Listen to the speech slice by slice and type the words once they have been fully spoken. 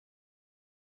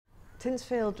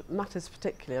Tyntesfield matters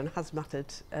particularly, and has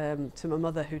mattered to my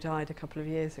mother, who died a couple of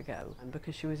years ago, and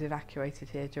because she was evacuated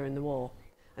here during the war.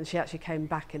 And she actually came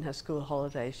back in her school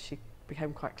holidays. She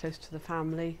became quite close to the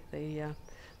family, the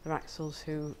Raxells,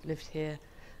 who lived here,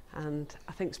 and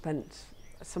I think spent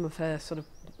some of her some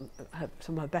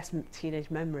of her best teenage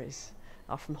memories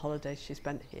are from holidays she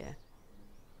spent here.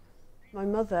 My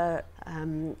mother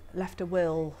left a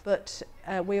will, but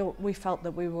we felt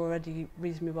that we were already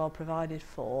reasonably well provided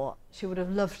for. She would have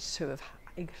loved to have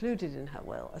included in her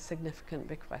will a significant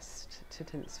bequest to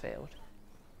Tyntesfield.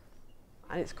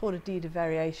 And it's called a deed of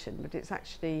variation, but it's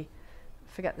actually,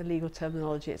 forget the legal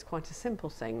terminology, it's quite a simple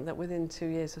thing that within 2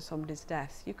 years of somebody's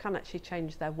death, you can actually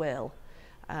change their will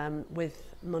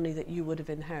with money that you would have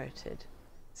inherited.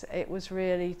 So it was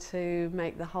really to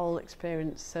make the whole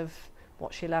experience of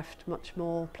what she left much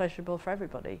more pleasurable for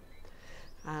everybody.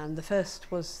 And the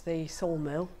first was the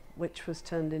sawmill, which was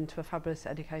turned into a fabulous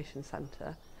education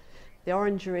centre. The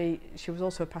orangery, she was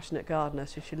also a passionate gardener,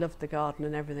 so she loved the garden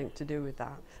and everything to do with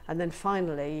that. And then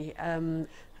finally,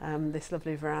 this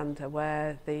lovely veranda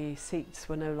where the seats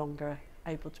were no longer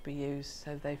able to be used,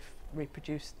 so they've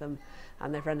reproduced them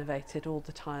and they've renovated all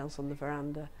the tiles on the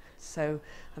veranda. So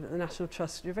the National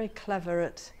Trust, you're very clever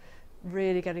at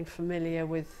really getting familiar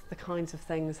with the kinds of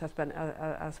things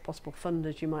as possible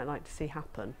funders you might like to see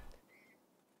happen.